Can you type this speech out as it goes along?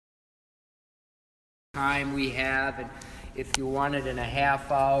time we have, and if you want it in a half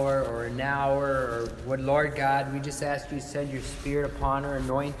hour or an hour, or what, Lord God, we just ask you to send your Spirit upon her,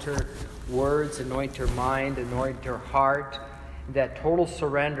 anoint her words, anoint her mind, anoint her heart. That total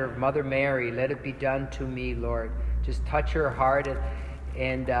surrender of Mother Mary, let it be done to me, Lord. Just touch her heart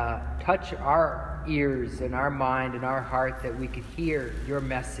and touch our ears and our mind and our heart, that we could hear your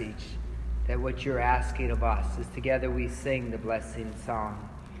message, that what you're asking of us. As together we sing the blessing song.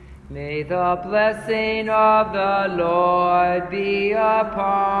 May the blessing of the Lord be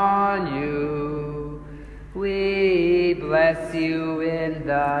upon you. We bless you in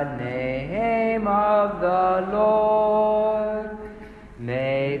the name of the Lord.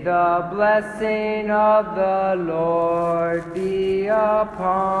 May the blessing of the Lord be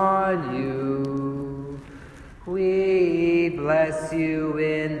upon you. We bless you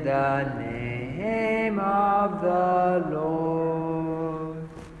in the name of the Lord.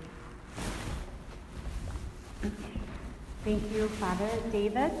 Thank you, Father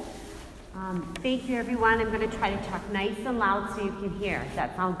David. Thank you, everyone. I'm going to try to talk nice and loud so you can hear. Does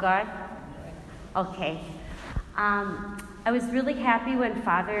that sound good? Okay. I was really happy when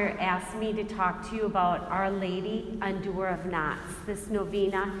Father asked me to talk to you about Our Lady, Undoer of Knots, this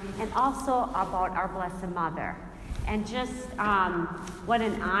novena, and also about our Blessed Mother. And just what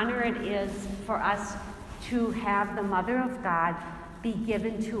an honor it is for us to have the Mother of God be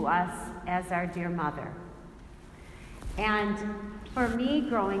given to us as our dear mother. And for me,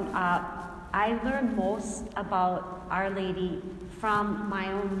 growing up, I learned most about Our Lady from my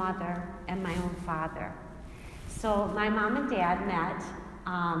own mother and my own father. So my mom and dad met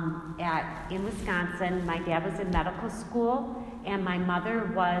in Wisconsin. My dad was in medical school, and my mother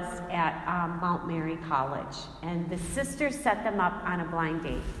was at Mount Mary College. And the sisters set them up on a blind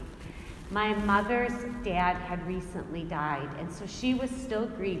date. My mother's dad had recently died, and so she was still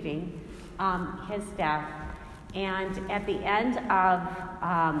grieving his death. And at the end of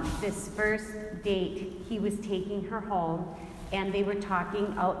this first date, he was taking her home, and they were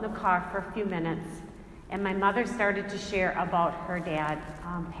talking out in the car for a few minutes. And my mother started to share about her dad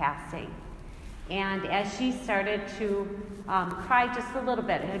passing. And as she started to cry just a little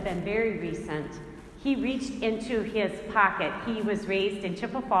bit, it had been very recent, he reached into his pocket. He was raised in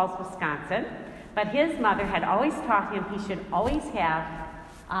Chippewa Falls, Wisconsin, but his mother had always taught him he should always have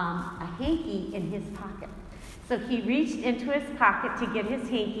a hanky in his pocket. So he reached into his pocket to get his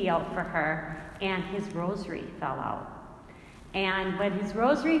hanky out for her, and his rosary fell out. And when his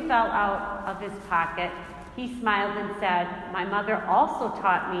rosary fell out of his pocket, he smiled and said, "My mother also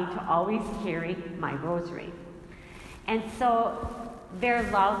taught me to always carry my rosary." And so their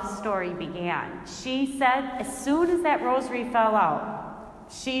love story began. She said as soon as that rosary fell out,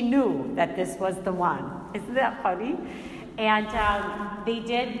 she knew that this was the one. Isn't that funny? And they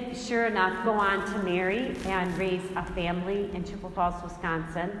did, sure enough, go on to marry and raise a family in Chippewa Falls,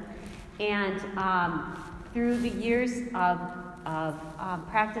 Wisconsin. And through the years of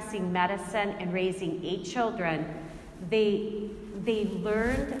practicing medicine and raising 8 children, they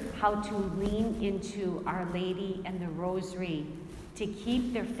learned how to lean into Our Lady and the Rosary to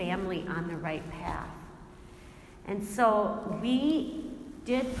keep their family on the right path. And so we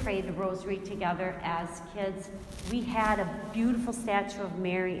did pray the Rosary together as kids. We had a beautiful statue of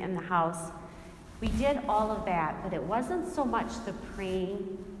Mary in the house. We did all of that, but it wasn't so much the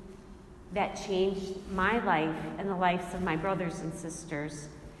praying that changed my life and the lives of my brothers and sisters.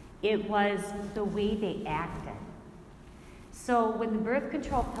 It was the way they acted. So when the birth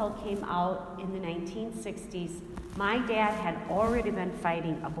control pill came out in the 1960s, my dad had already been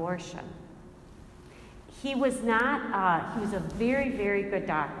fighting abortion. He was a very, very good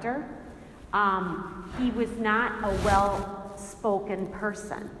doctor. He was not a well-spoken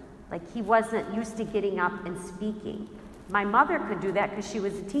person. Like, he wasn't used to getting up and speaking. My mother could do that because she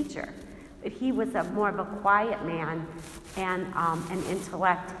was a teacher. But he was more of a quiet man and an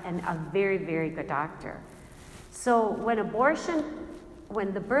intellect and a very, very good doctor. So when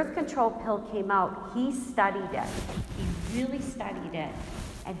the birth control pill came out, he studied it. He really studied it.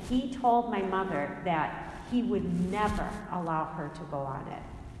 And he told my mother that he would never allow her to go on it.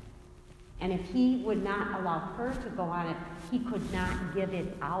 And if he would not allow her to go on it, he could not give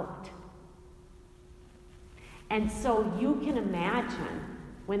it out. And so you can imagine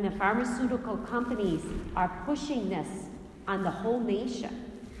when the pharmaceutical companies are pushing this on the whole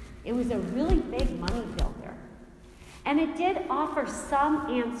nation. It was a really big money builder. And it did offer some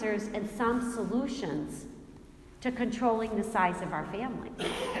answers and some solutions to controlling the size of our families.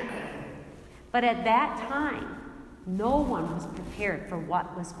 But at that time, no one was prepared for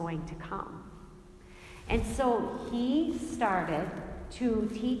what was going to come. And so he started to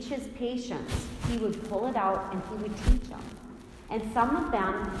teach his patients. He would pull it out and he would teach them. And some of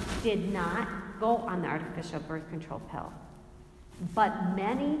them did not go on the artificial birth control pill. But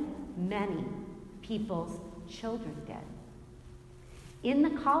many, many people's children did. In the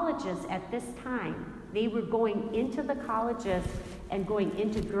colleges at this time, they were going into the colleges and going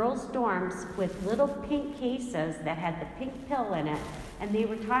into girls' dorms with little pink cases that had the pink pill in it, and they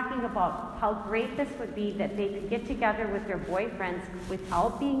were talking about how great this would be that they could get together with their boyfriends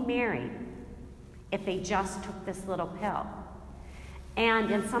without being married if they just took this little pill.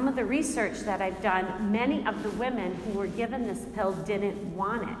 And in some of the research that I've done, many of the women who were given this pill didn't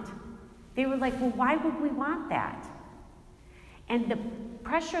want it. They were like, well, why would we want that? And the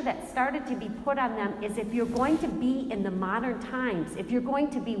pressure that started to be put on them is if you're going to be in the modern times, if you're going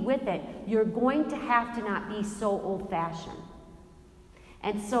to be with it, you're going to have to not be so old-fashioned.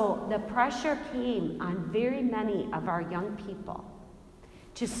 And so the pressure came on very many of our young people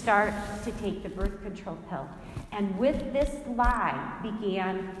to start to take the birth control pill. And with this lie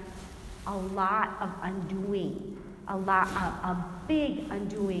began a lot of undoing, a big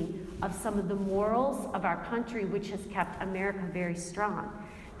undoing of some of the morals of our country, which has kept America very strong.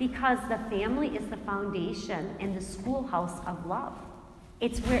 Because the family is the foundation and the schoolhouse of love.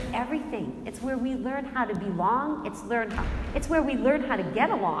 It's where everything, it's where we learn how to belong, it's where we learn how to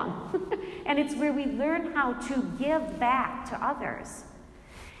get along, and it's where we learn how to give back to others.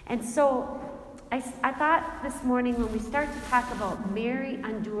 And so I thought this morning when we start to talk about Mary,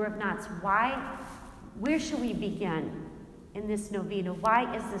 undoer of knots, where should we begin in this novena?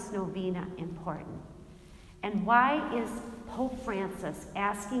 Why is this novena important? And why is Pope Francis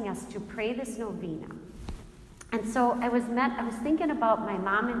asking us to pray this novena? And so I was thinking about my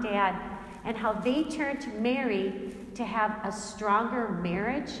mom and dad and how they turned to Mary to have a stronger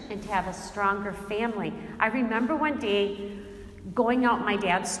marriage and to have a stronger family. I remember one day going out in my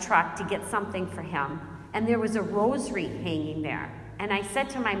dad's truck to get something for him, and there was a rosary hanging there. And I said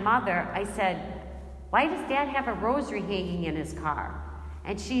to my mother, I said, why does Dad have a rosary hanging in his car?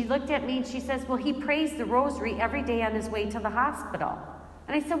 And she looked at me and she says, well, he prays the rosary every day on his way to the hospital.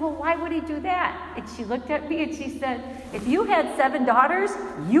 And I said, well, why would he do that? And she looked at me and she said, if you had 7 daughters,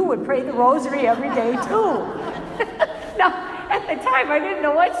 you would pray the rosary every day too. Now, at the time, I didn't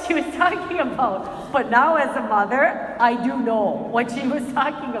know what she was talking about. But now as a mother, I do know what she was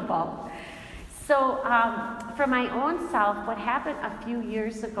talking about. So for my own self, what happened a few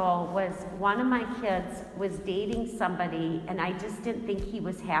years ago was one of my kids was dating somebody, and I just didn't think he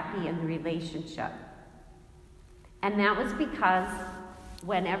was happy in the relationship. And that was because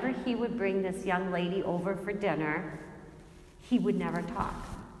whenever he would bring this young lady over for dinner, he would never talk.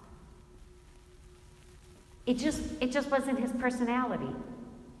 It just wasn't his personality.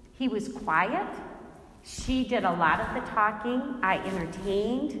 He was quiet. She did a lot of the talking. I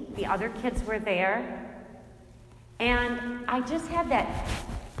entertained. The other kids were there. And I just had that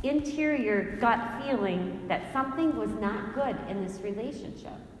interior gut feeling that something was not good in this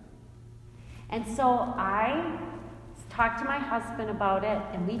relationship. And so I talked to my husband about it,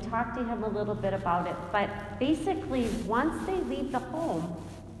 and we talked to him a little bit about it. But basically, once they leave the home,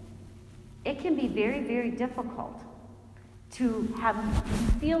 it can be very, very difficult to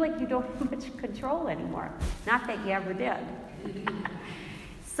feel like you don't have much control anymore. Not that you ever did.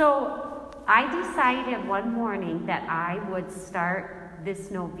 So I decided one morning that I would start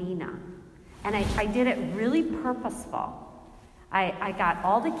this novena. And I did it really purposeful. I got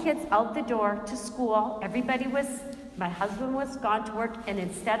all the kids out the door to school. My husband was gone to work, and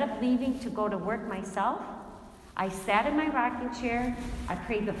instead of leaving to go to work myself, I sat in my rocking chair. I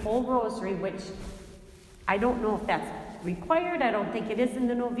prayed the whole rosary, which I don't know if that's required. I don't think it is in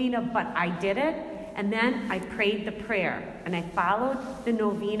the novena, but I did it. And then I prayed the prayer, and I followed the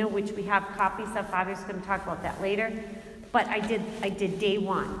novena, which we have copies of. Father's going to talk about that later. But I did day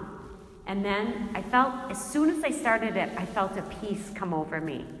 1. And then I felt, as soon as I started it, I felt a peace come over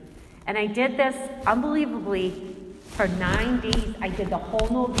me. And I did this unbelievably for 9 days. I did the whole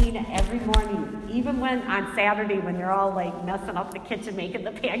novena every morning, even when on Saturday when they're all like messing up the kitchen, making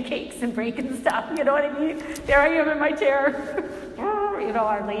the pancakes and breaking stuff, you know what I mean? There I am in my chair.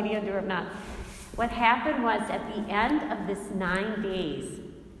 Our Lady undoer of knots. What happened was at the end of this 9 days,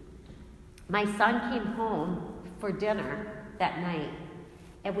 my son came home for dinner that night.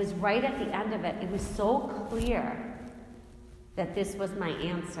 It was right at the end of it. It was so clear that this was my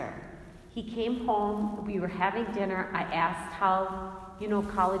answer. He came home, we were having dinner. I asked how,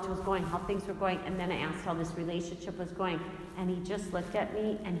 college was going, how things were going, and then I asked how this relationship was going. And he just looked at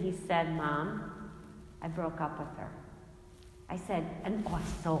me and he said, Mom, I broke up with her. I said, and I'm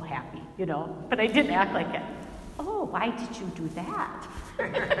so happy, but I didn't act like it. "Oh, why did you do that?"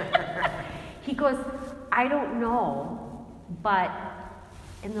 He goes, "I don't know, but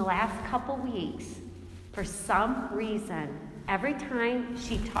in the last couple weeks, for some reason, every time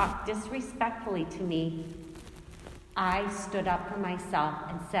she talked disrespectfully to me, I stood up for myself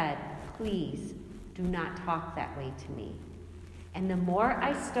and said, 'Please do not talk that way to me.' And the more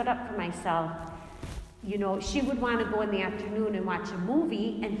I stood up for myself, she would want to go in the afternoon and watch a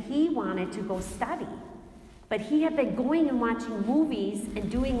movie, and he wanted to go study. But he had been going and watching movies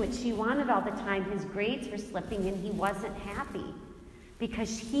and doing what she wanted all the time. His grades were slipping, and he wasn't happy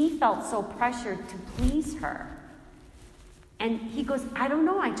because he felt so pressured to please her. And he goes, "I don't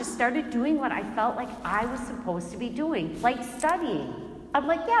know, I just started doing what I felt like I was supposed to be doing, like studying." I'm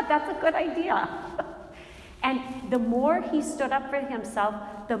like, "Yeah, that's a good idea." And the more he stood up for himself,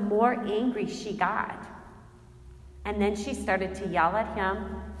 the more angry she got. And then she started to yell at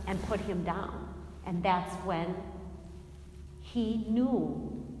him and put him down. And that's when he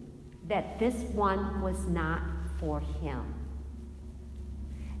knew that this one was not for him.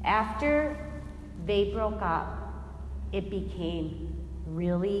 After they broke up, it became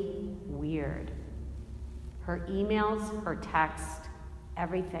really weird. Her emails, her text,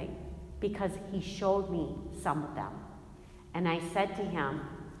 everything, because he showed me some of them. And I said to him,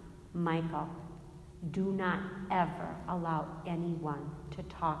 "Michael, do not ever allow anyone to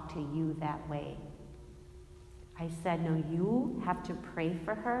talk to you that way." I said, "No, you have to pray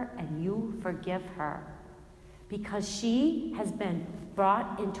for her and you forgive her, because she has been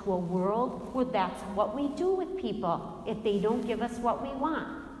brought into a world where that's what we do with people. If they don't give us what we want,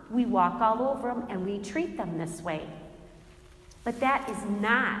 we walk all over them and we treat them this way. But that is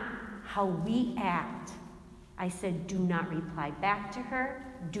not how we act." I said, "Do not reply back to her.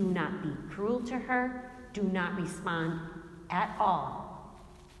 Do not be cruel to her. Do not respond at all.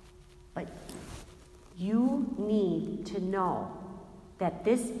 But you need to know that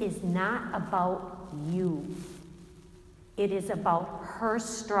this is not about you. It is about her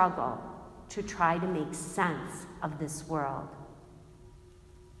struggle to try to make sense of this world."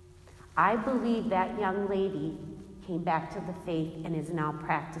 I believe that young lady came back to the faith and is now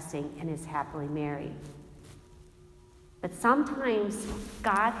practicing and is happily married. But sometimes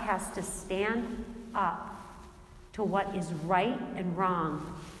God has to stand up to what is right and wrong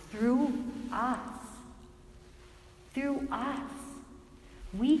through us. Through us.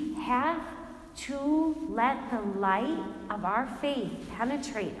 We have to let the light of our faith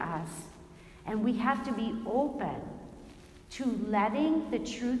penetrate us, and we have to be open to letting the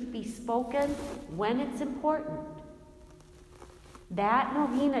truth be spoken when it's important. That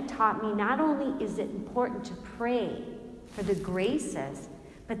novena taught me not only is it important to pray for the graces,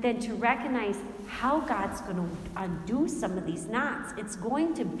 but then to recognize how God's going to undo some of these knots. It's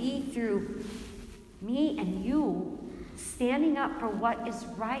going to be through me and you standing up for what is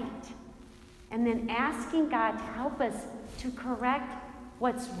right, and then asking God to help us to correct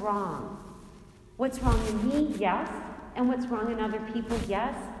what's wrong. What's wrong in me, yes, and what's wrong in other people,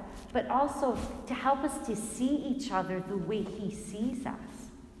 yes, but also to help us to see each other the way He sees us.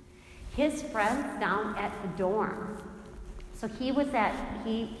 His friends down at the dorm. So he went to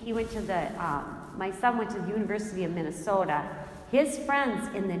my son went to the University of Minnesota. His friends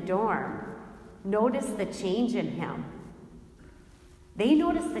in the dorm noticed the change in him. They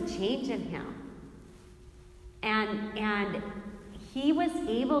noticed the change in him. And he was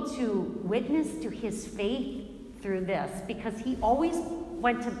able to witness to his faith through this, because he always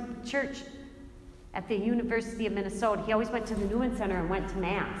went to church at the University of Minnesota. He always went to the Newman Center and went to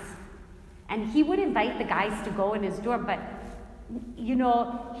Mass. And he would invite the guys to go in his dorm, but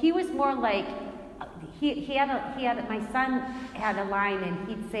he was more like, my son had a line, and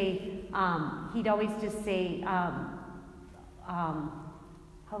he'd say, he'd always just say,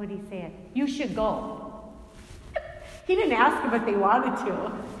 how would he say it? "You should go." He didn't ask them if they wanted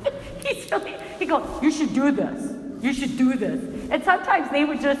to. He'd go, "You should do this. You should do this." And sometimes they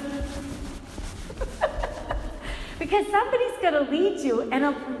would just, because somebody's going to lead you.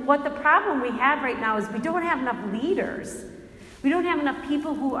 And what the problem we have right now is we don't have enough leaders. We don't have enough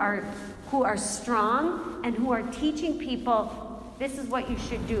people who are strong and who are teaching people, this is what you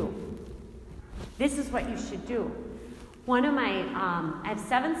should do. This is what you should do. One of my, I have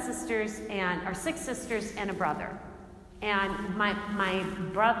 6 sisters and a brother. And my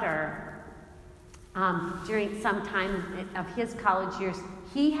brother, during some time of his college years,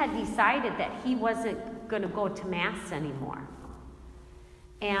 he had decided that he wasn't going to go to Mass anymore.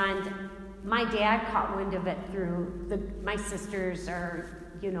 And my dad caught wind of it through my sisters or,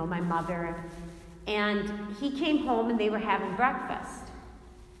 my mother. And he came home and they were having breakfast.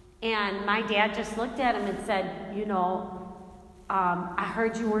 And my dad just looked at him and said, I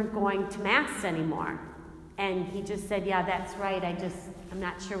heard you weren't going to Mass anymore. And he just said, yeah, that's right. I'm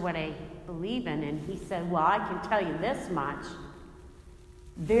not sure what I believe in. And he said, well, I can tell you this much.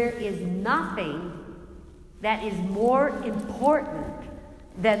 There is nothing that is more important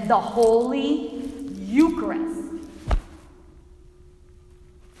than the Holy Eucharist.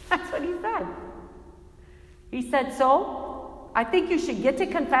 That's what he said. He said, so I think you should get to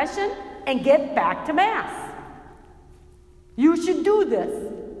confession and get back to Mass. You should do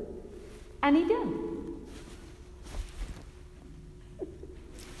this. And he did.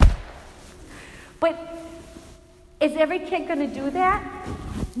 But is every kid going to do that?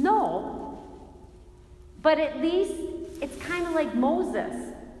 No. But at least it's kind of like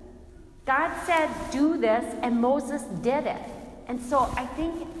Moses. God said, do this, and Moses did it. And so I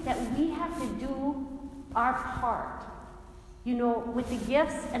think that we have to do our part, with the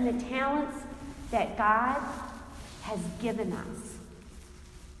gifts and the talents that God has given us.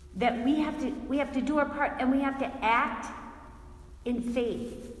 That we have to do our part, and we have to act in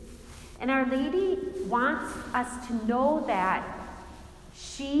faith. And Our Lady wants us to know that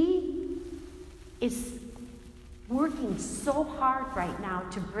she is working so hard right now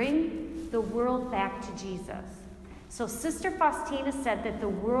to bring the world back to Jesus. So Sister Faustina said that the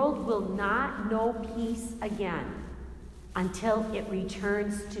world will not know peace again until it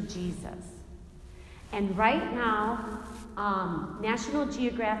returns to Jesus. And right now, National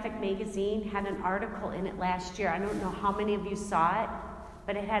Geographic magazine had an article in it last year. I don't know how many of you saw it,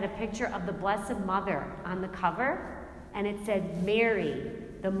 but it had a picture of the Blessed Mother on the cover, and it said, Mary,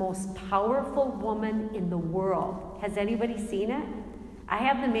 the most powerful woman in the world. Has anybody seen it? I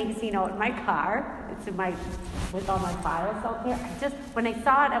have the magazine out in my car. It's with all my files out there. When I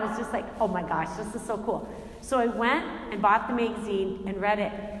saw it, I was just like, oh my gosh, this is so cool. So I went and bought the magazine and read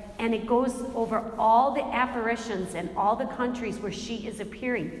it, and it goes over all the apparitions in all the countries where she is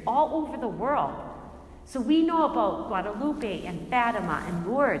appearing, all over the world. So we know about Guadalupe and Fatima and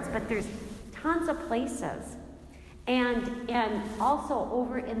Lourdes, but there's tons of places. And also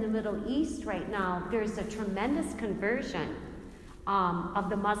over in the Middle East right now, there's a tremendous conversion of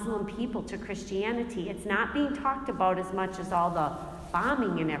the Muslim people to Christianity. It's not being talked about as much as all the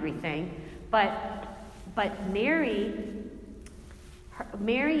bombing and everything, but Mary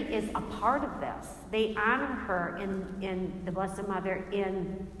is a part of this. They honor her in the Blessed Mother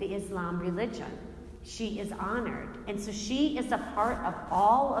in the Islam religion. She is honored. And so she is a part of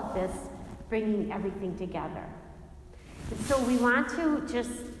all of this, bringing everything together. And so we want to just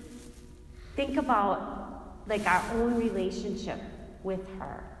think about like our own relationship with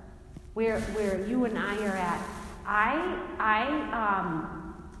her, where you and I are at.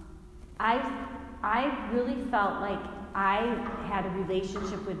 I really felt like I had a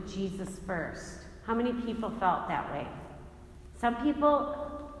relationship with Jesus first. How many people felt that way? Some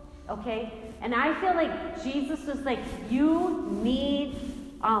people, okay? And I feel like Jesus was like, you need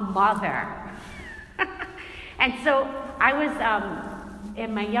a mother. And so I was,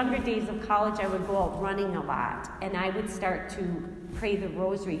 in my younger days of college, I would go out running a lot. And I would start to pray the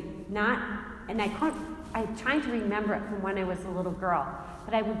rosary. I'm trying to remember it from when I was a little girl.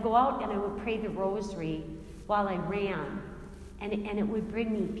 But I would go out and I would pray the rosary while I ran. And it would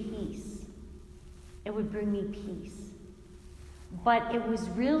bring me peace. It would bring me peace. But it was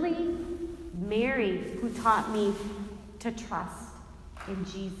really Mary who taught me to trust in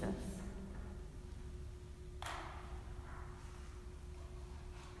Jesus.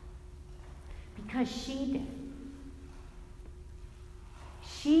 Because she did.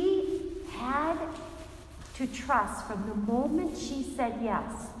 She had to trust from the moment she said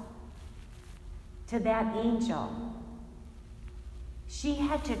yes to that angel. She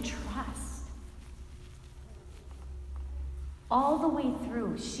had to trust all the way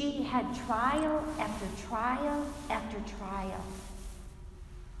through. She had trial after trial after trial.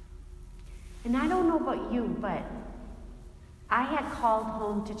 And I don't know about you, but I had called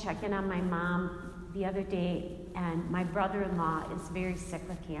home to check in on my mom the other day, and my brother-in-law is very sick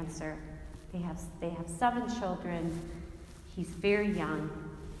with cancer. They have 7 children. He's very young,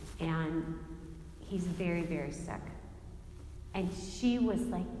 and he's very, very sick. And she was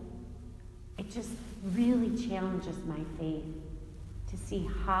like, it just really challenges my faith to see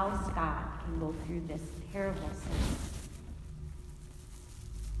how Scott can go through this terrible sin.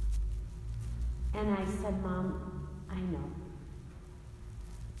 And I said, Mom, I know.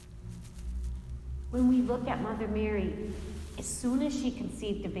 When we look at Mother Mary, as soon as she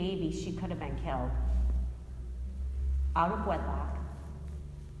conceived a baby, she could have been killed out of wedlock.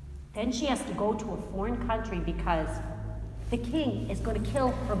 Then she has to go to a foreign country because The king is going to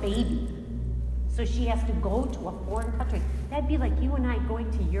kill her baby. So she has to go to a foreign country. That'd be like you and I going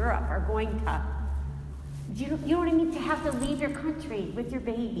to Europe or going to, you know what I mean? To have to leave your country with your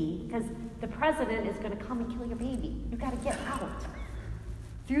baby because the president is going to come and kill your baby. You got to get out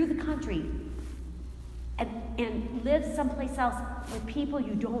through the country and live someplace else with people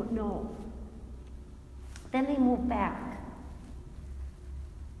you don't know. Then they move back.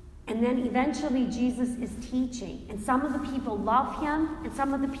 And then eventually Jesus is teaching. And some of the people love him and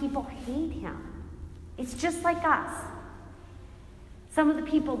some of the people hate him. It's just like us. Some of the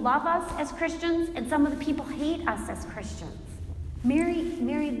people love us as Christians and some of the people hate us as Christians.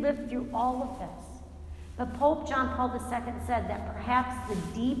 Mary lived through all of this. But Pope John Paul II said that perhaps the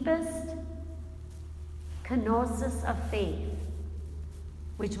deepest kenosis of faith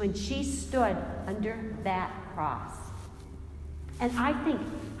was when she stood under that cross. And I think,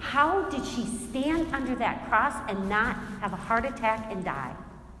 how did she stand under that cross and not have a heart attack and die?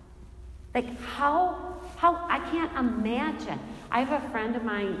 Like, how I can't imagine. I have a friend of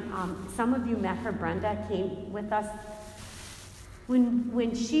mine, some of you met her, Brenda, came with us.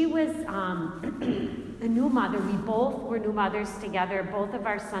 When she was a new mother, we both were new mothers together. Both of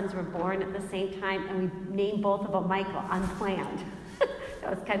our sons were born at the same time, and we named both of them Michael, unplanned.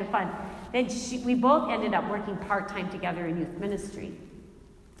 That was kind of fun. Then we both ended up working part-time together in youth ministry.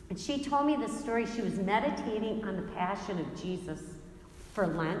 And she told me this story. She was meditating on the passion of Jesus for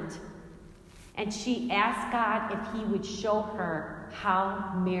Lent. And she asked God if he would show her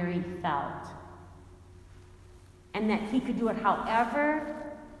how Mary felt. And that he could do it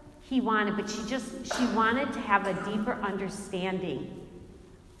however he wanted. But she wanted to have a deeper understanding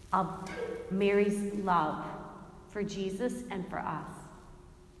of Mary's love for Jesus and for us.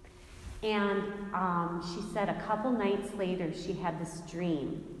 And she said a couple nights later, she had this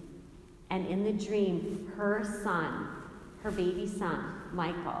dream. And in the dream, her son, her baby son,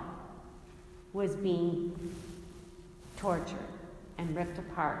 Michael, was being tortured and ripped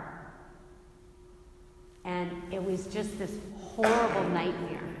apart. And it was just this horrible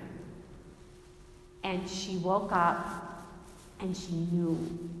nightmare. And she woke up and she knew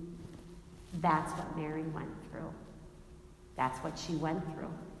that's what Mary went through. That's what she went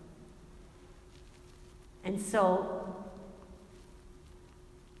through. And so,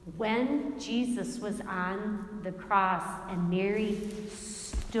 when Jesus was on the cross and Mary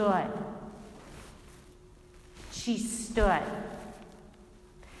stood, she stood.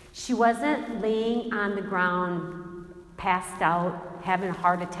 She wasn't laying on the ground, passed out, having a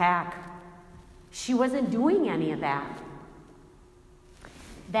heart attack. She wasn't doing any of that.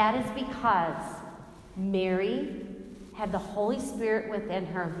 That is because Mary had the Holy Spirit within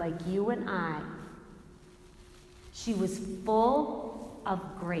her, like you and I. She was full of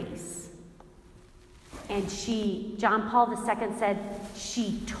grace. And John Paul II said,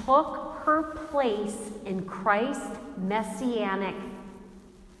 she took her place in Christ's messianic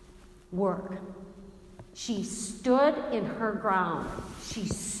work. She stood in her ground. She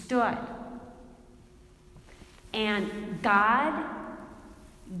stood. And God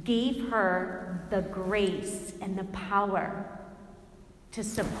gave her the grace and the power to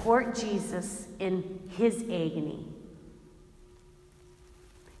support Jesus in his agony.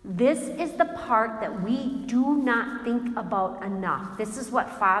 This is the part that we do not think about enough. This is what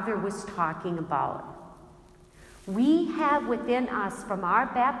Father was talking about. We have within us, from our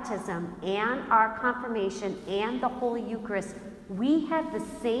baptism and our confirmation and the Holy Eucharist, we have the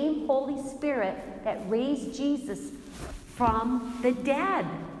same Holy Spirit that raised Jesus from the dead.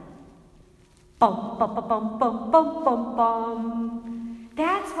 Bum, bum, bum, bum, bum, bum, bum, bum.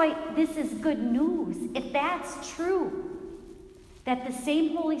 That's why this is good news. If that's true, that the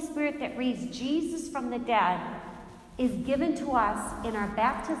same Holy Spirit that raised Jesus from the dead is given to us in our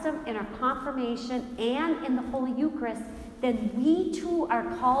baptism, in our confirmation, and in the Holy Eucharist, then we too are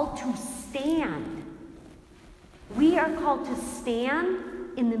called to stand. We are called to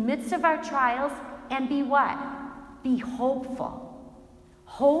stand in the midst of our trials and be what? Be hopeful.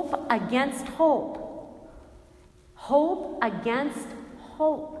 Hope against hope. Hope against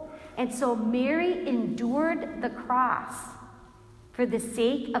hope. And so Mary endured the cross for the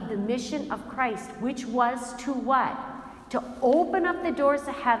sake of the mission of Christ, which was to what? To open up the doors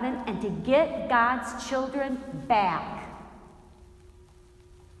of heaven and to get God's children back.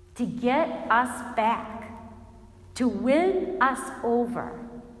 To get us back. To win us over.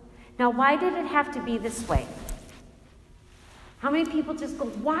 Now, why did it have to be this way? How many people just go,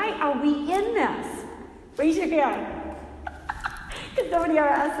 why are we in this? Raise your hand. Because nobody ever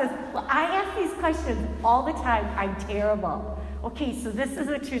asks this. Well, I ask these questions all the time. I'm terrible. Okay, so this is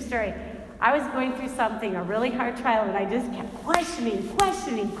a true story. I was going through something, a really hard trial, and I just kept questioning,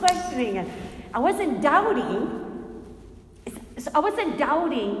 and I wasn't doubting.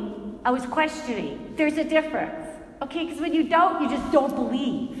 I was questioning. There's a difference, okay? Because when you doubt, you just don't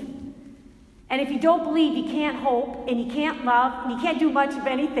believe. And if you don't believe, you can't hope, and you can't love, and you can't do much of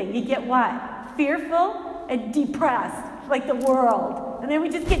anything. You get what? Fearful and depressed, like the world. And then we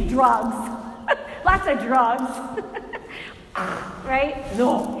just get drugs. Lots of drugs. Right?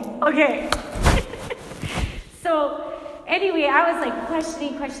 No. Okay. So, anyway, I was like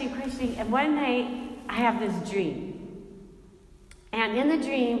questioning. And one night, I have this dream. And in the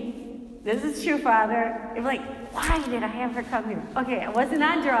dream, this is true, Father. I'm like, why did I have her come here? Okay, I wasn't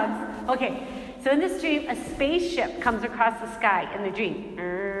on drugs. Okay, so in this dream, a spaceship comes across the sky in the dream.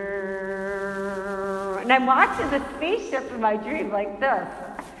 And I'm watching the spaceship in my dream like this.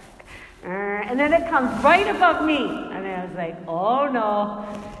 And then it comes right above me. And I was like, oh no.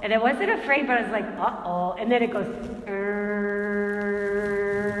 And I wasn't afraid, but I was like, uh-oh. And then it goes,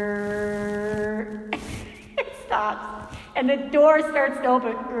 it stops. And the door starts to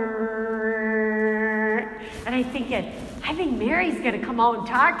open. And I'm thinking, I think Mary's going to come out and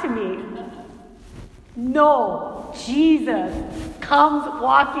talk to me. No, Jesus comes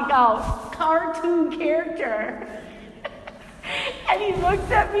walking out, cartoon character. And he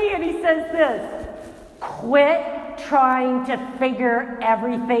looks at me and he says this, quit trying to figure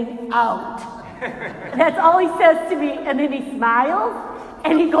everything out. That's all he says to me. And then he smiles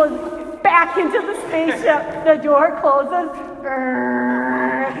and he goes back into the spaceship. The door closes,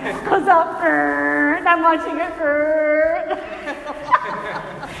 goes up, and I'm watching it.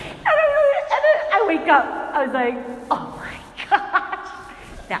 And I wake up. I was like, oh my gosh.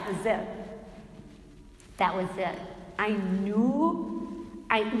 That was it. That was it. I knew,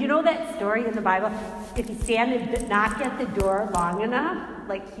 you know that story in the Bible? If you stand and knock at the door long enough,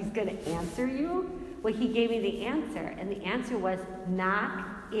 like he's going to answer you. Well, he gave me the answer, and the answer was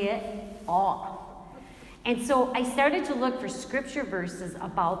knock it off. And so I started to look for scripture verses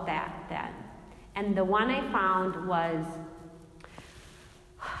about that then. And the one I found was,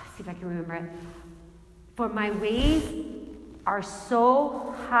 see if I can remember it. For my ways are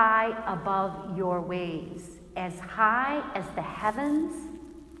so high above your ways, as high as the heavens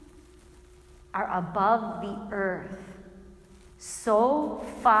are above the earth, so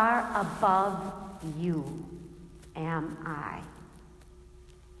far above you am I.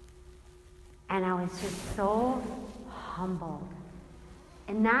 And I was just so humbled.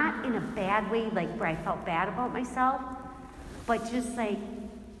 And not in a bad way, like where I felt bad about myself, but just like,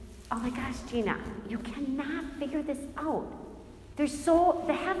 oh my gosh, Gina, you cannot figure this out. The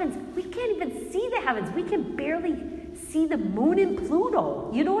heavens, we can't even see the heavens. We can barely see the moon and Pluto.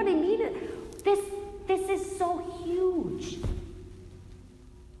 You know what I mean? This is so huge,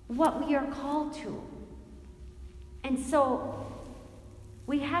 what we are called to. And so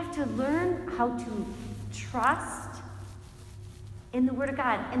we have to learn how to trust in the Word of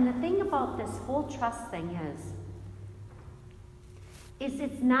God. And the thing about this whole trust thing is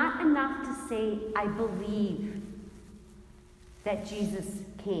it's not enough to say, I believe that Jesus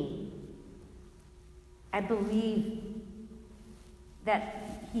came. I believe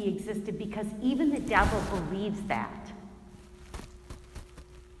that he existed, because even the devil believes that.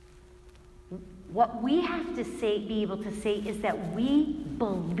 What we have to be able to say is that we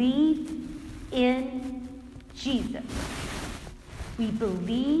believe in Jesus. We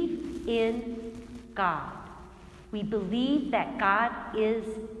believe in God. We believe that God is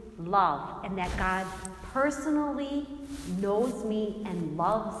love and that God personally knows me and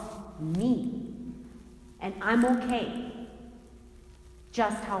loves me. And I'm okay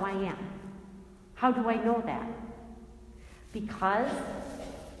just how I am. How do I know that? Because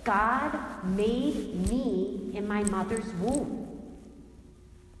God made me in my mother's womb.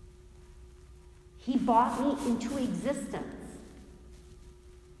 He brought me into existence.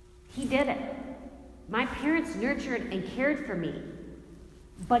 He did it. My parents nurtured and cared for me.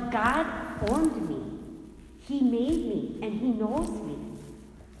 But God formed me. He made me, and he knows me.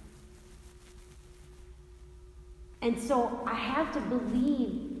 And so I have to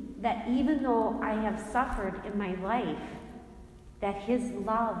believe that even though I have suffered in my life, that his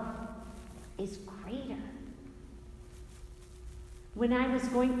love is greater. When I was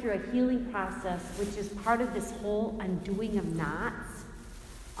going through a healing process, which is part of this whole undoing of knots,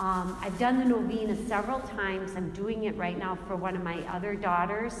 I've done the novena several times. I'm doing it right now for one of my other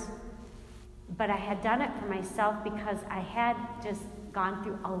daughters. But I had done it for myself because I had just gone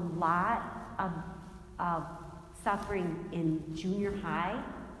through a lot of suffering in junior high.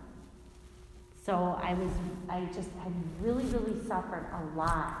 So I really, really suffered a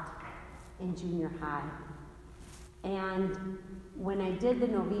lot in junior high. And when I did the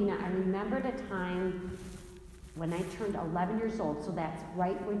novena, I remembered a time when I turned 11 years old, so that's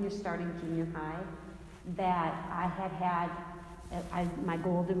right when you're starting junior high, that I had my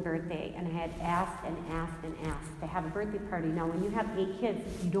golden birthday, and I had asked and asked and asked to have a birthday party. Now, when you have 8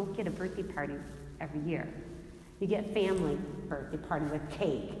 kids, you don't get a birthday party every year. You get family birthday party with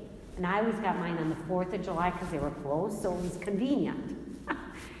cake. And I always got mine on the 4th of July because they were closed, so it was convenient.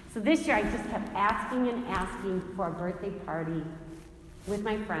 So this year I just kept asking and asking for a birthday party with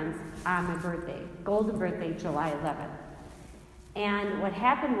my friends on my birthday, golden birthday, July 11th. And what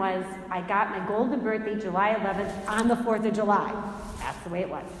happened was I got my golden birthday, July 11th, on the 4th of July. That's the way it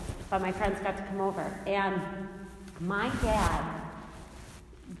was. But my friends got to come over. And my dad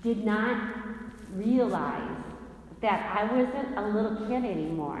did not realize that I wasn't a little kid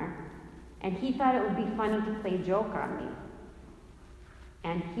anymore. And he thought it would be funny to play a joke on me.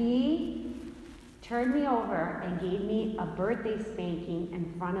 And he turned me over and gave me a birthday spanking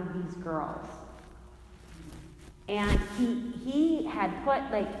in front of these girls. And he had put,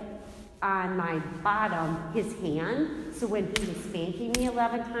 like, on my bottom his hand, so when he was spanking me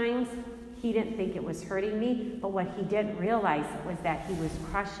 11 times, he didn't think it was hurting me, but what he didn't realize was that he was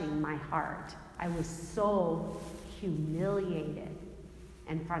crushing my heart. I was so humiliated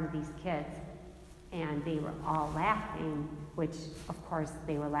in front of these kids, and they were all laughing, which, of course,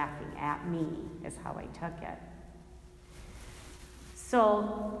 they were laughing at me, is how I took it.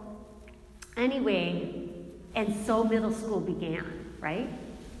 So, anyway, and so middle school began, right?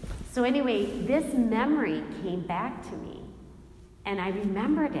 So anyway, this memory came back to me, and I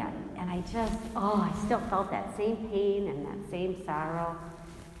remembered it, and I still felt that same pain and that same sorrow.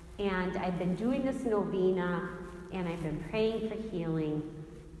 And I've been doing this novena, and I've been praying for healing.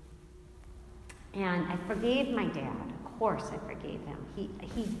 And I forgave my dad. Of course I forgave him.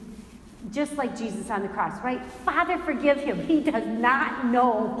 He just like Jesus on the cross, right? Father, forgive him. He does not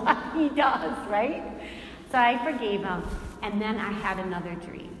know what he does, right? So I forgave him. And then I had another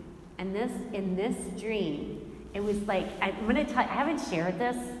dream. And in this dream, it was like, I'm going to tell you, I haven't shared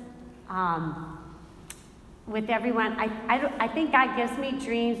this with everyone. I think God gives me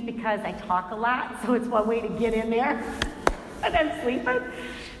dreams because I talk a lot, so it's one way to get in there when I'm sleeping.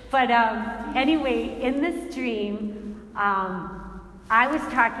 But anyway, in this dream, I was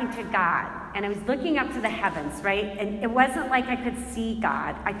talking to God, and I was looking up to the heavens, right? And it wasn't like I could see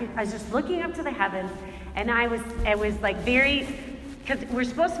God. I was just looking up to the heavens, and I was like very, because we're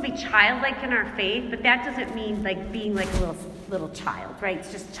supposed to be childlike in our faith, but that doesn't mean like being like a little child, right?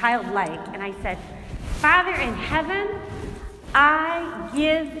 It's just childlike. And I said, Father in heaven, I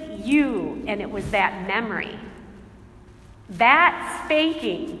give you, and it was that memory, that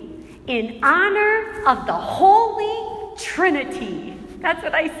spanking in honor of the Holy Trinity. That's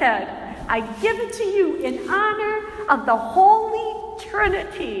what I said. I give it to you in honor of the Holy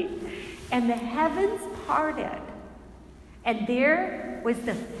Trinity. And the heavens parted. And there was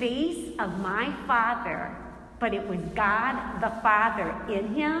the face of my Father, but it was God the Father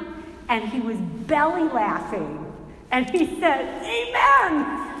in him, and he was belly laughing. And he said,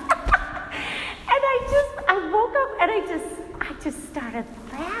 Amen. And I woke up and I just started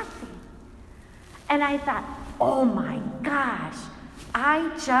laughing. And I thought, oh my gosh, I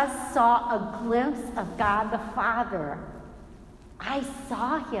just saw a glimpse of God the Father. I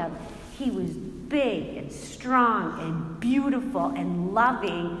saw him. He was big and strong and beautiful and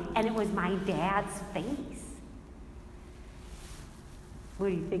loving, and it was my dad's face. What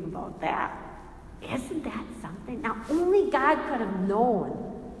do you think about that? Isn't that something? Now, only God could have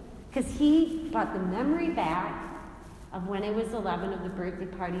known, because he brought the memory back of when I was 11 of the birthday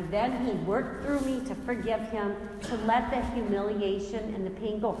party. Then he worked through me to forgive him, to let the humiliation and the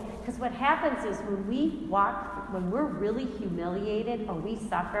pain go. Because what happens is when we're really humiliated or we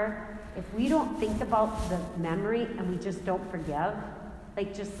suffer, if we don't think about the memory and we just don't forgive,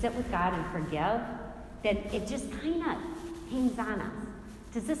 like just sit with God and forgive, then it just kind of hangs on us.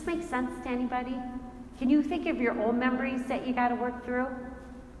 Does this make sense to anybody? Can you think of your own memories that you got to work through?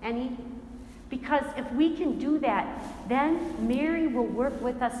 Any? Because if we can do that, then Mary will work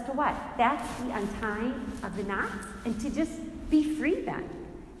with us to what? That's the untying of the knots, and to just be free then.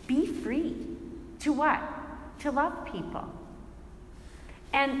 Be free. To what? To love people.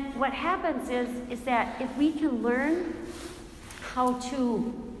 And what happens is that if we can learn how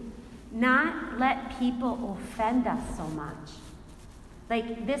to not let people offend us so much.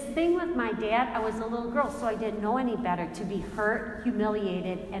 Like this thing with my dad, I was a little girl, so I didn't know any better to be hurt,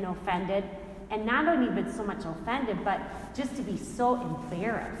 humiliated, and offended. And not only even so much offended, but just to be so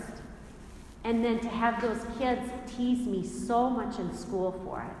embarrassed. And then to have those kids tease me so much in school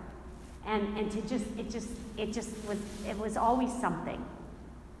for it. And it was always something,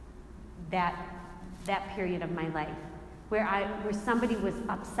 that period of my life, where somebody was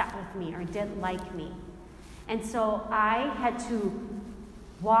upset with me or didn't like me. And so I had to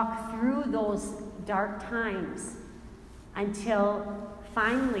walk through those dark times until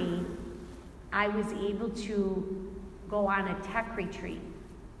finally I was able to go on a tech retreat.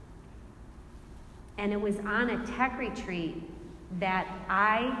 And it was on a tech retreat that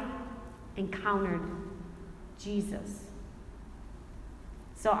I encountered Jesus.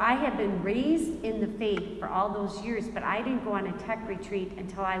 So I had been raised in the faith for all those years, but I didn't go on a tech retreat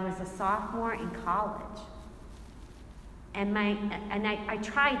until I was a sophomore in college. And I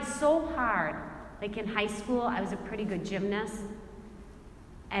tried so hard. Like in high school, I was a pretty good gymnast,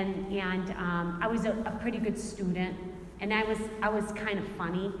 and I was a pretty good student, and I was kind of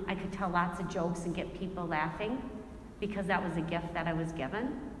funny. I could tell lots of jokes and get people laughing because that was a gift that I was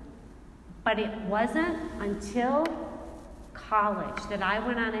given. But it wasn't until college that I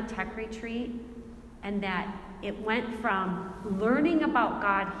went on a tech retreat, and that it went from learning about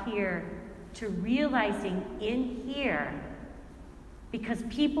God here to realizing in here, because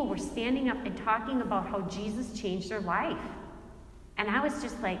people were standing up and talking about how Jesus changed their life. And I was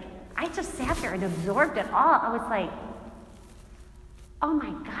just like, I just sat there and absorbed it all. I was like, oh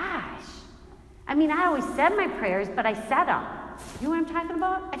my gosh. I mean, I always said my prayers, but I said them. You know what I'm talking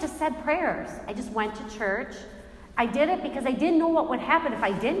about? I just said prayers. I just went to church. I did it because I didn't know what would happen if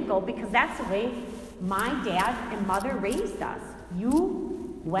I didn't go, because that's the way my dad and mother raised us.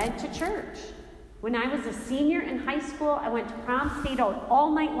 You went to church. When I was a senior in high school, I went to prom, stayed out all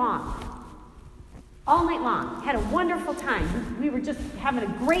night long. All night long. Had a wonderful time. We were just having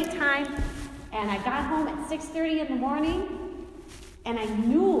a great time. And I got home at 6:30 in the morning. And I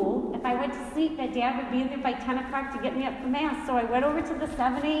knew if I went to sleep that Dad would be in there by 10 o'clock to get me up for Mass. So I went over to the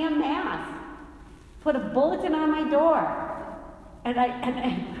 7 a.m. Mass. Put a bulletin on my door.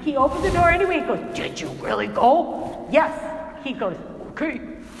 And he opened the door anyway. He goes, did you really go? Yes. He goes, okay.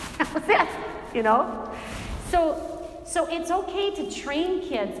 That was it, you know? So it's okay to train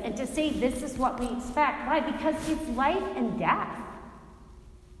kids and to say this is what we expect. Why? Because it's life and death.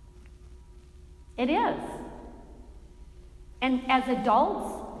 It is. And as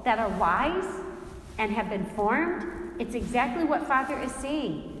adults that are wise and have been formed, it's exactly what Father is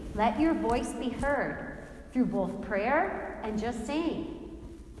saying. Let your voice be heard through both prayer and just saying.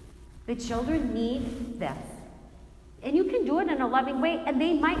 The children need this. And you can do it in a loving way, and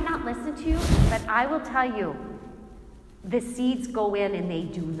they might not listen to you, but I will tell you, the seeds go in and they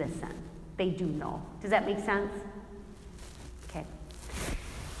do listen. They do know. Does that make sense? Okay.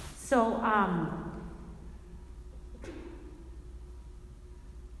 So,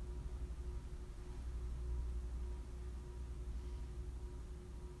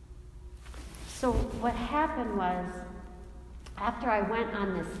 So what happened was, after I went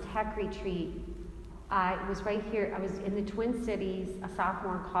on this tech retreat, I was right here, I was in the Twin Cities, a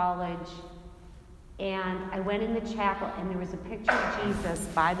sophomore in college, and I went in the chapel, and there was a picture of Jesus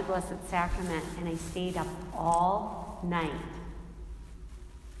by the Blessed Sacrament, and I stayed up all night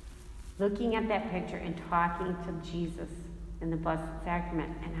looking at that picture and talking to Jesus in the Blessed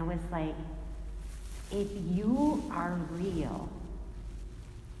Sacrament. And I was like, if you are real,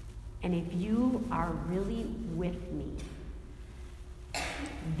 and if you are really with me,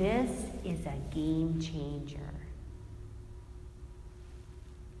 this is a game changer.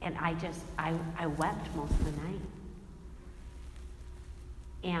 And I wept most of the night.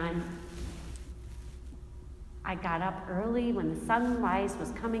 And I got up early when the sunrise was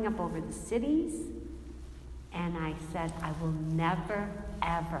coming up over the cities, and I said, I will never,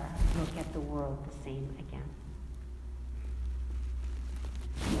 ever look at the world the same again.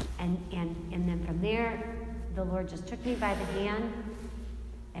 And then from there, the Lord just took me by the hand,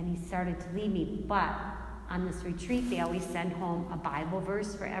 and he started to lead me. But on this retreat, they always send home a Bible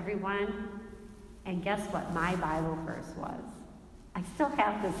verse for everyone. And guess what my Bible verse was? I still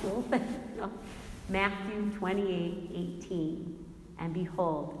have this little thing. You know? Matthew 28:18. And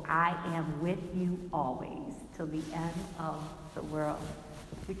behold, I am with you always till the end of the world,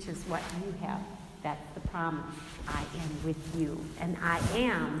 which is what you have. That's the promise. I am with you. And I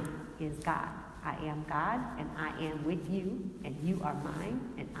am is God. I am God, and I am with you, and you are mine,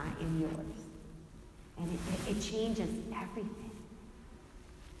 and I am yours. And it changes everything.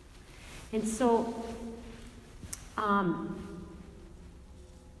 And so,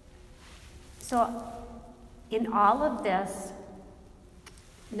 in all of this,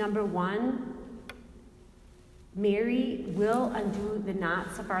 number one, Mary will undo the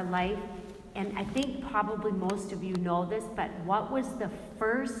knots of our life. And I think probably most of you know this, but what was the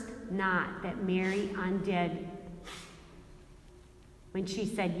first knot that Mary undid when she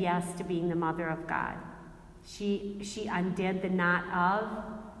said yes to being the mother of God. She undid the knot of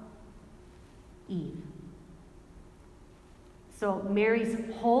Eve. So Mary's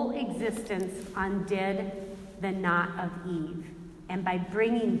whole existence undid the knot of Eve. And by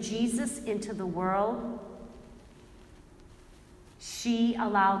bringing Jesus into the world, she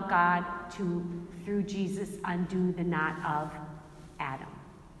allowed God to, through Jesus, undo the knot of Adam.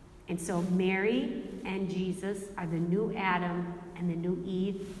 And so Mary and Jesus are the new Adam and the new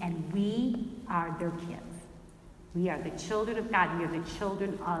Eve, and we are their kids. We are the children of God. We are the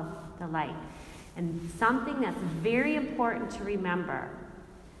children of the light. And something that's very important to remember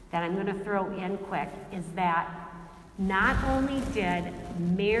that I'm going to throw in quick is that not only did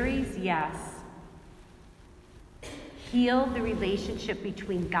Mary's yes heal the relationship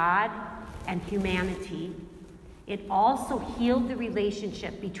between God and humanity, it also healed the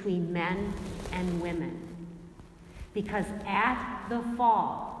relationship between men and women. Because at the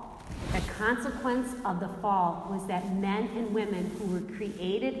fall, the consequence of the fall was that men and women who were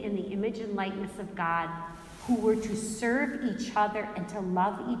created in the image and likeness of God, who were to serve each other and to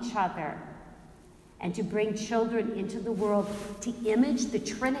love each other, and to bring children into the world to image the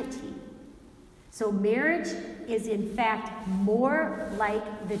Trinity. So marriage is in fact more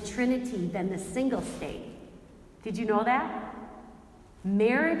like the Trinity than the single state. Did you know that?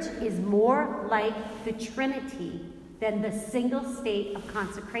 Marriage is more like the Trinity than the single state of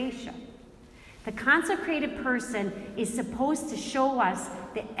consecration. The consecrated person is supposed to show us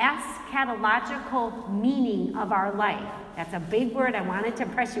the eschatological meaning of our life. That's a big word. I wanted to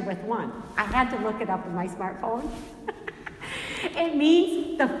impress you with one. I had to look it up in my smartphone. It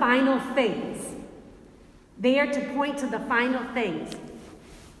means the final things. They are to point to the final things.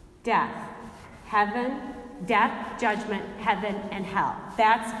 Death, heaven, death, judgment, heaven, and hell.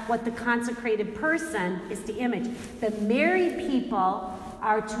 That's what the consecrated person is to image. The married people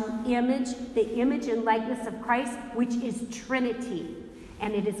are to image the image and likeness of Christ, which is Trinity.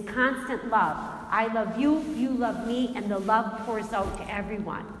 And it is constant love. I love you, you love me, and the love pours out to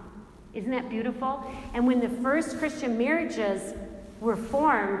everyone. Isn't that beautiful? And when the first Christian marriages were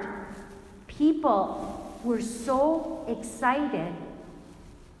formed, people were so excited.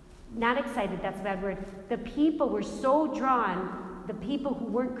 Not excited, that's a bad word. The people were so drawn, the people who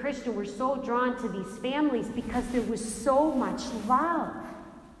weren't Christian were so drawn to these families because there was so much love.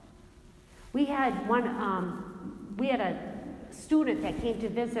 We had a student that came to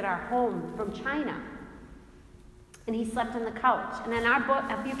visit our home from China, and he slept on the couch. And in our book,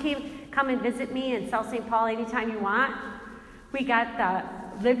 if you come and visit me in South St. Paul anytime you want, we got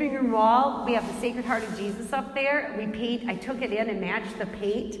the living room wall. We have the Sacred Heart of Jesus up there. I took it in and matched the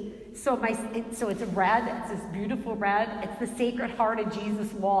paint. So it's red. It's this beautiful red. It's the Sacred Heart of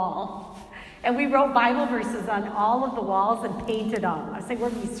Jesus wall. And we wrote Bible verses on all of the walls and painted them. I said, we're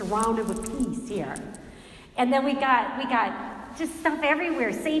going to be surrounded with peace here. And then we got just stuff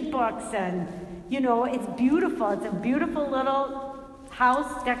everywhere, saint books, and, it's beautiful. It's a beautiful little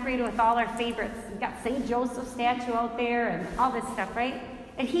house decorated with all our favorites. We got St. Joseph statue out there and all this stuff, right?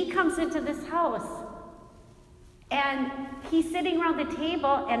 And he comes into this house, and he's sitting around the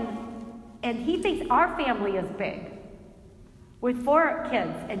table, and he thinks our family is big, with 4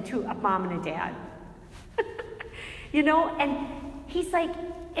 kids and 2, a mom and a dad. And he's like,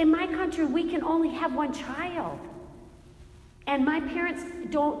 in my country, we can only have 1 child. And my parents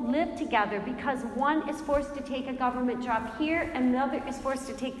don't live together because one is forced to take a government job here and the other is forced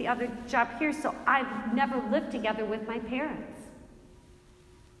to take the other job here. So I've never lived together with my parents.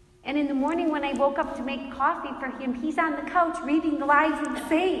 And in the morning when I woke up to make coffee for him, he's on the couch reading the lives of the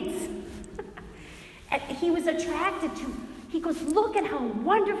saints. And he was attracted to, he goes, look at how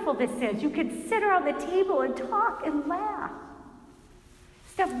wonderful this is. You can sit around the table and talk and laugh.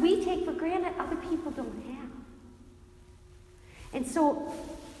 Stuff we take for granted, other people don't have. And so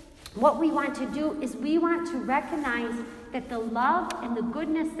what we want to do is we want to recognize that the love and the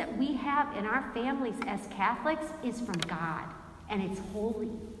goodness that we have in our families as Catholics is from God, and it's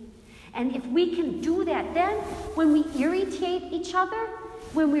holy. And if we can do that, then when we irritate each other,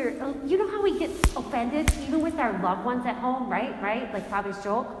 when you know how we get offended even with our loved ones at home, right? Like Father's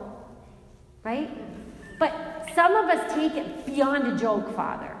joke, right? But some of us take it beyond a joke,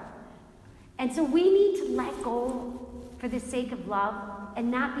 Father. And so we need to let go for the sake of love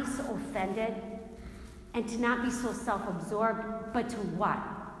and not be so offended and to not be so self-absorbed, but to what?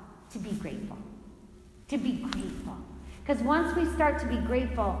 To be grateful. To be grateful. Because once we start to be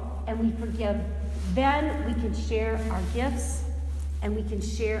grateful and we forgive, then we can share our gifts and we can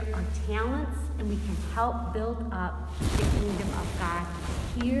share our talents, and we can help build up the kingdom of God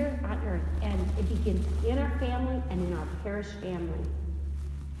here on earth. And it begins in our family and in our parish family.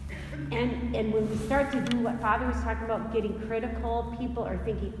 And when we start to do what Father was talking about, getting critical, people are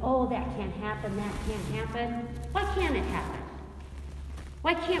thinking, oh, that can't happen, that can't happen. Why can't it happen?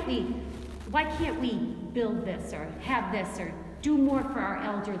 Why can't we build this or have this or do more for our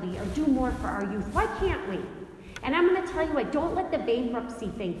elderly or do more for our youth? Why can't we? And I'm going to tell you what, don't let the bankruptcy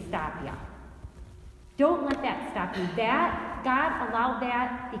thing stop you. Don't let that stop you. That, God allowed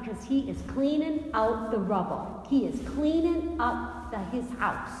that because he is cleaning out the rubble. He is cleaning up his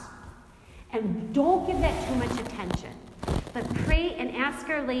house. And don't give that too much attention. But pray and ask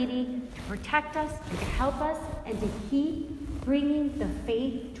Our Lady to protect us and to help us and to keep bringing the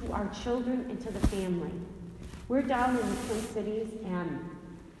faith to our children and to the family. We're down in the Twin Cities, and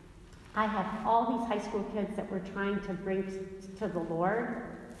I have all these high school kids that we're trying to bring to the Lord.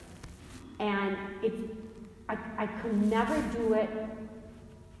 And I could never do it.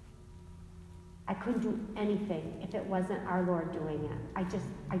 I couldn't do anything if it wasn't our Lord doing it. I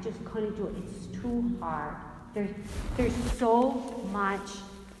just couldn't do it. It's too hard. There's so much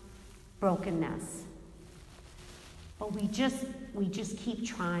brokenness. But we just keep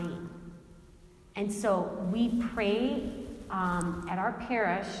trying. And so we pray at our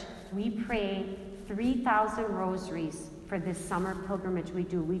parish, we pray 3,000 rosaries for this summer pilgrimage we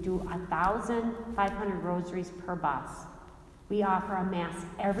do. We do 1,500 rosaries per bus. We offer a mass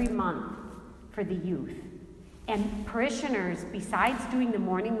every month for the youth. And parishioners, besides doing the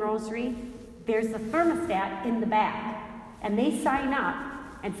morning rosary, there's a thermostat in the back. And they sign up.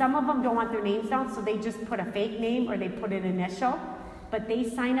 And some of them don't want their names down, so they just put a fake name or they put an initial. But they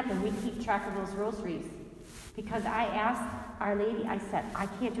sign up and we keep track of those rosaries. Because I asked Our Lady, I said, I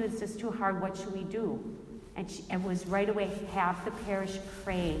can't do this, it's too hard, what should we do? And it was right away, have the parish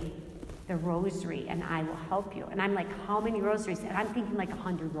pray the rosary and I will help you. And I'm like, how many rosaries? And I'm thinking like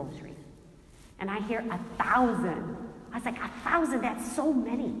 100 rosaries. And I hear 1,000. I was like, 1,000, that's so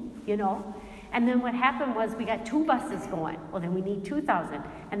many, you know? And then what happened was we got 2 buses going. Well, then we need 2,000.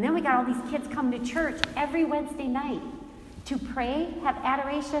 And then we got all these kids coming to church every Wednesday night to pray, have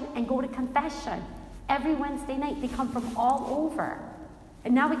adoration, and go to confession. Every Wednesday night. They come from all over.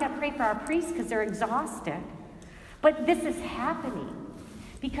 And now we got to pray for our priests because they're exhausted. But this is happening.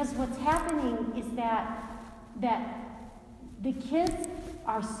 Because what's happening is that the kids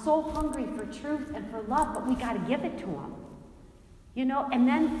are so hungry for truth and for love, but we got to give it to them. You know, and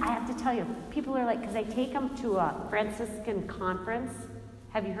then I have to tell you, people are like, because I take them to a Franciscan conference.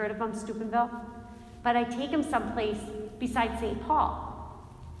 Have you heard of them, Steubenville? But I take them someplace besides St. Paul.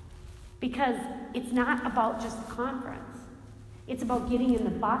 Because it's not about just the conference. It's about getting in the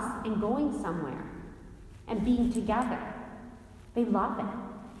bus and going somewhere and being together. They love it.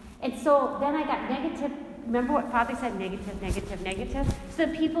 And so then I got negative. Remember what Father said? Negative, negative, negative. So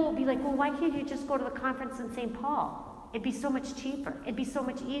then people will be like, well, why can't you just go to the conference in St. Paul? It'd be so much cheaper. It'd be so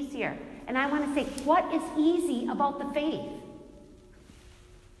much easier. And I want to say, what is easy about the faith?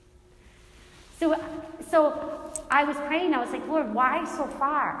 So I was praying. I was like, Lord, why so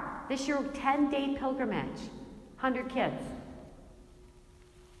far? This year, 10-day pilgrimage, 100 kids,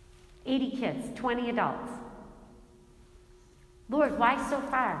 80 kids, 20 adults. Lord, why so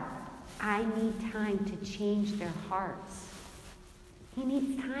far? I need time to change their hearts. He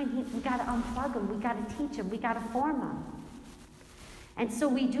needs time. We got to unplug them. We got to teach them. We got to form them. And so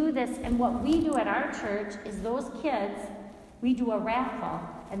we do this. And what we do at our church is those kids, we do a raffle.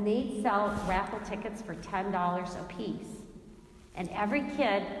 And they sell raffle tickets for $10 a piece. And every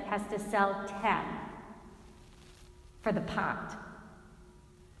kid has to sell 10 for the pot.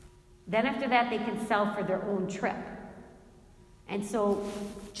 Then after that, they can sell for their own trip. And so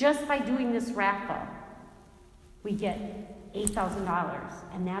just by doing this raffle, we get $8,000.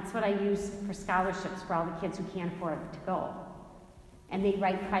 And that's what I use for scholarships for all the kids who can't afford to go. And they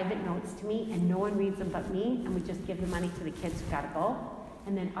write private notes to me, and no one reads them but me, and we just give the money to the kids who got to go.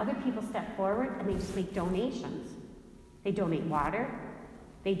 And then other people step forward, and they just make donations. They donate water.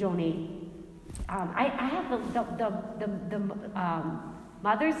 They donate. I have the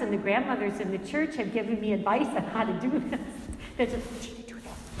mothers and the grandmothers in the church have given me advice on how to do this. They're just, Gina, do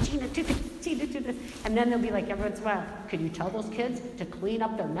this. Gina, do this. Gina, do this. And then they'll be like, every once in a while, could you tell those kids to clean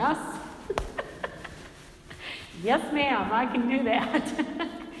up their mess? Yes, ma'am, I can do that.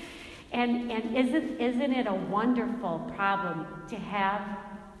 And isn't it a wonderful problem to have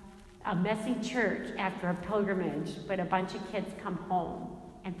a messy church after a pilgrimage, but a bunch of kids come home,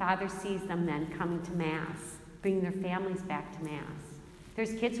 and Father sees them then coming to Mass, bringing their families back to Mass.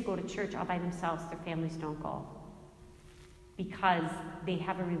 There's kids who go to church all by themselves, their families don't go. because they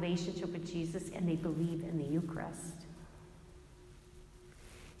have a relationship with Jesus and they believe in the Eucharist.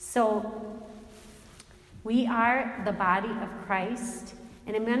 So we are the body of Christ.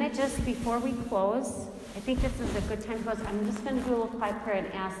 And I'm going to just, before we close, I think this is a good time to close. I'm just going to do a little quiet prayer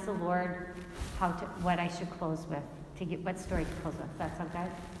and ask the Lord what I should close with, what story to close with. Does that sound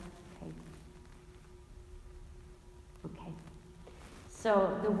good? Okay.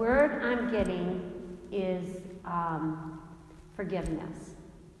 So the word I'm getting is forgiveness.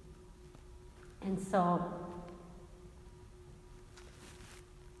 And so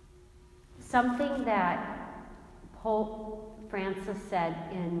something that Pope Francis said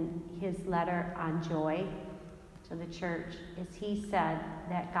in his letter on joy to the church is he said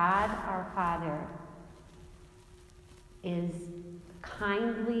that God our Father is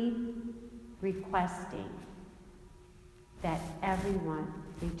kindly requesting that everyone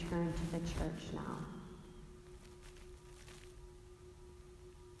return to the church now.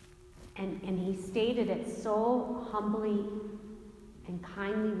 And he stated it so humbly and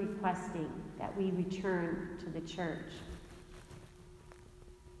kindly requesting that we return to the church.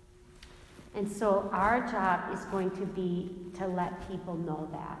 And so our job is going to be to let people know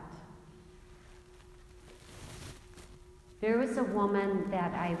that. There was a woman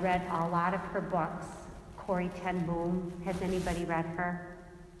that I read a lot of her books, Corrie ten Boom. Has anybody read her?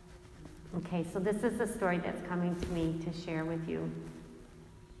 Okay, so this is the story that's coming to me to share with you.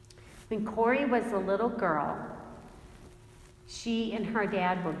 When Corrie was a little girl, she and her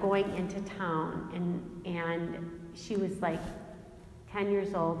dad were going into town, and she was like 10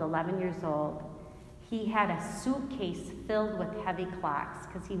 years old, 11 years old. He had a suitcase filled with heavy clocks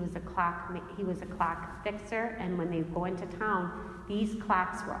because he was a clock fixer, and when they go into town, these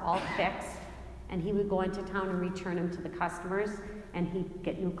clocks were all fixed, and he would go into town and return them to the customers, and he'd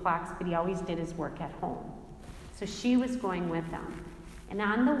get new clocks, but he always did his work at home. So she was going with them. And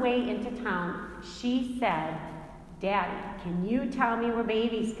on the way into town, she said, "Daddy, can you tell me where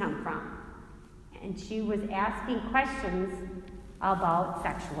babies come from?" And she was asking questions about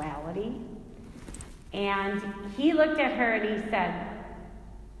sexuality. And he looked at her and he said,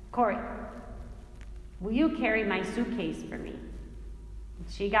 "Corrie, will you carry my suitcase for me?" And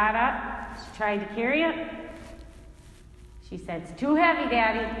she got up, she tried to carry it. She said, "It's too heavy,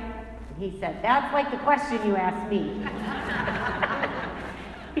 Daddy." And he said, "That's like the question you asked me."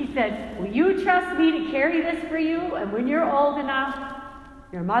 He said, "Will you trust me to carry this for you? And when you're old enough,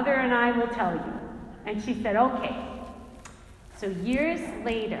 your mother and I will tell you." And she said, "Okay." So years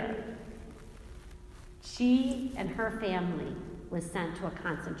later, she and her family was sent to a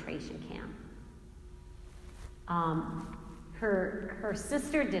concentration camp. Her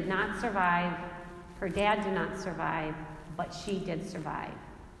sister did not survive. Her dad did not survive, but she did survive.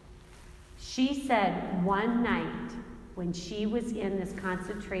 She said one night when she was in this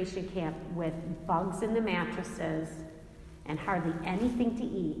concentration camp with bugs in the mattresses and hardly anything to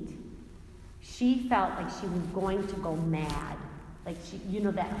eat, she felt like she was going to go mad. Like,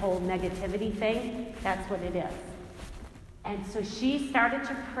 that whole negativity thing, that's what it is. And so she started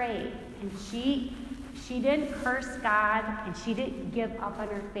to pray, and she didn't curse God, and she didn't give up on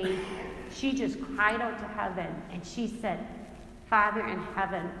her faith. She just cried out to heaven, and she said, "Father in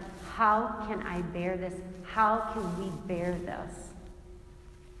heaven, how can I bear this? How can we bear this?"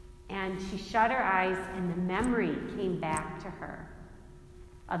 And she shut her eyes, and the memory came back to her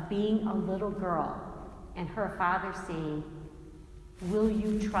of being a little girl and her father saying, "Will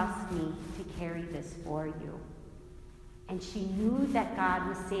you trust me to carry this for you?" And she knew that God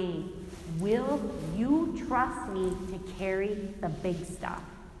was saying, "Will you trust me to carry the big stuff?"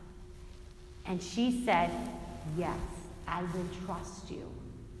 And she said, "Yes, I will trust you."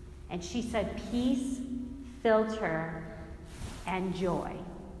 And she said peace filled her and joy.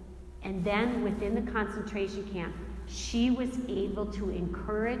 And then within the concentration camp, she was able to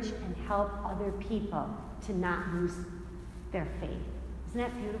encourage and help other people to not lose their faith. Isn't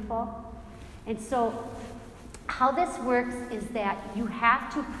that beautiful? And so how this works is that you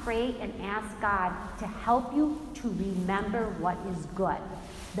have to pray and ask God to help you to remember what is good.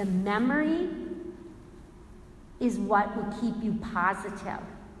 The memory is what will keep you positive.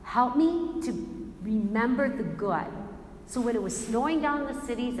 Help me to remember the good. So when it was snowing down in the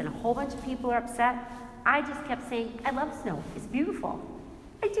cities and a whole bunch of people are upset, I just kept saying, "I love snow. It's beautiful.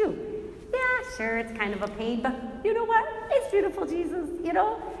 I do. Yeah, sure, it's kind of a pain, but you know what? It's beautiful, Jesus,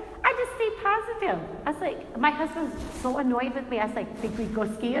 I just stayed positive. I was like, my husband's so annoyed with me. I was like, "Think we go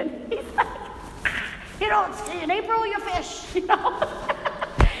skiing?" He's like, "In April you fish,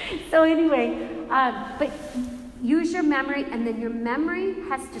 So anyway, but use your memory, and then your memory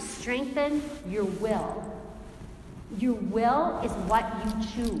has to strengthen your will. Your will is what you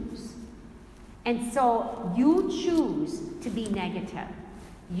choose. And so you choose to be negative.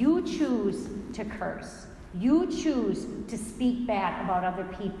 You choose to curse. You choose to speak bad about other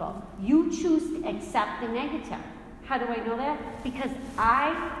people. You choose to accept the negative. How do I know that? Because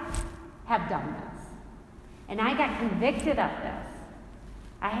I have done this. And I got convicted of this.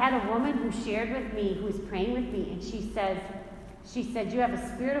 I had a woman who shared with me, who was praying with me, and she said, you have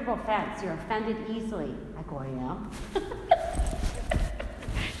a spirit of offense. You're offended easily. I go, I am.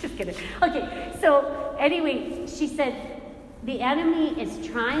 Just kidding. Okay, so anyway, she said, the enemy is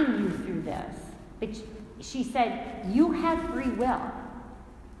trying you through this. But she said, you have free will.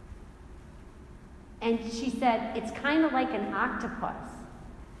 And she said, it's kind of like an octopus.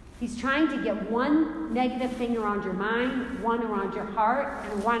 He's trying to get one negative thing around your mind, one around your heart,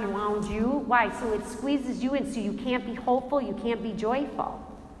 and one around you. Why? So it squeezes you in so you can't be hopeful, you can't be joyful.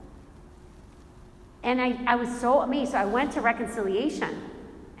 And I was so amazed. So I went to reconciliation,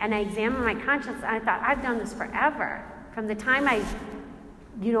 and I examined my conscience, and I thought, I've done this forever. From the time as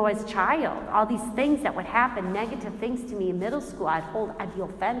a child, all these things that would happen, negative things to me in middle school, I'd be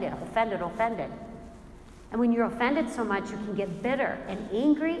offended. And when you're offended so much, you can get bitter and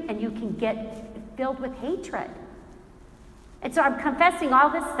angry, and you can get filled with hatred. And so I'm confessing all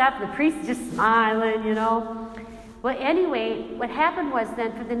this stuff, and the priest's just smiling, Well, anyway, what happened was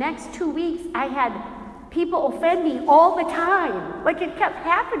then for the next 2 weeks, I had people offend me all the time. Like it kept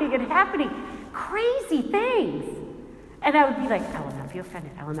happening and happening. Crazy things. And I would be like, I will not be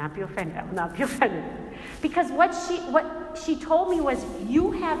offended. I will not be offended. I will not be offended. Because what she told me was,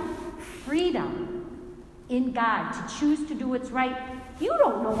 you have freedom in God to choose to do what's right. You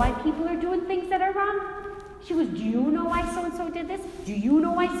don't know why people are doing things that are wrong. She goes, do you know why so-and-so did this? Do you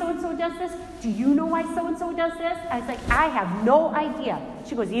know why so-and-so does this? Do you know why so-and-so does this? I was like, I have no idea.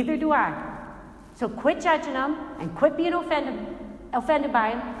 She goes, either do I. So quit judging them and quit being offended by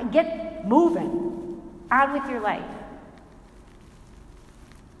them and get moving on with your life.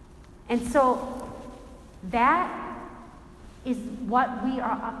 And so that is what we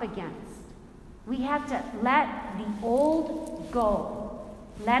are up against. We have to let the old go.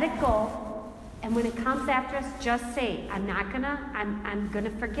 Let it go. And when it comes after us, just say, I'm gonna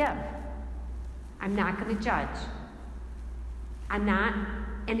forgive. I'm not gonna judge. I'm not.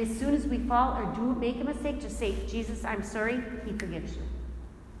 And as soon as we fall or make a mistake, just say, Jesus, I'm sorry. He forgives you.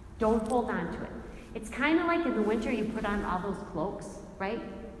 Don't hold on to it. It's kind of like in the winter, you put on all those cloaks, right?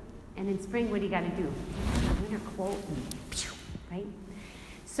 And in spring, what do you got to do? A winter cloak, right?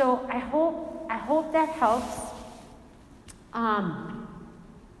 So I hope that helps.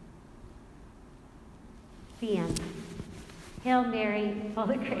 The end. Hail Mary, full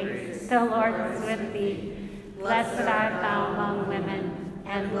of grace, the Lord is with thee. Blessed art thou among women,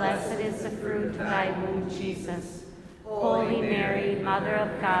 and blessed is the fruit of thy womb, Jesus. Holy Mary, Mother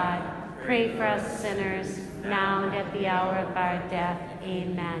of God, pray for us sinners, now and at the hour of our death.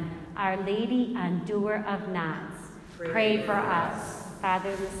 Amen. Our Lady, undoer of knots, pray for us.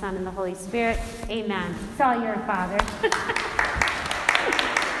 Father, the Son, and the Holy Spirit. Amen. It's all your Father.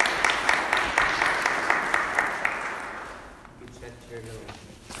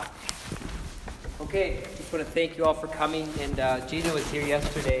 Okay, just want to thank you all for coming. And Gina was here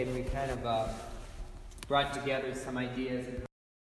yesterday, and we kind of brought together some ideas.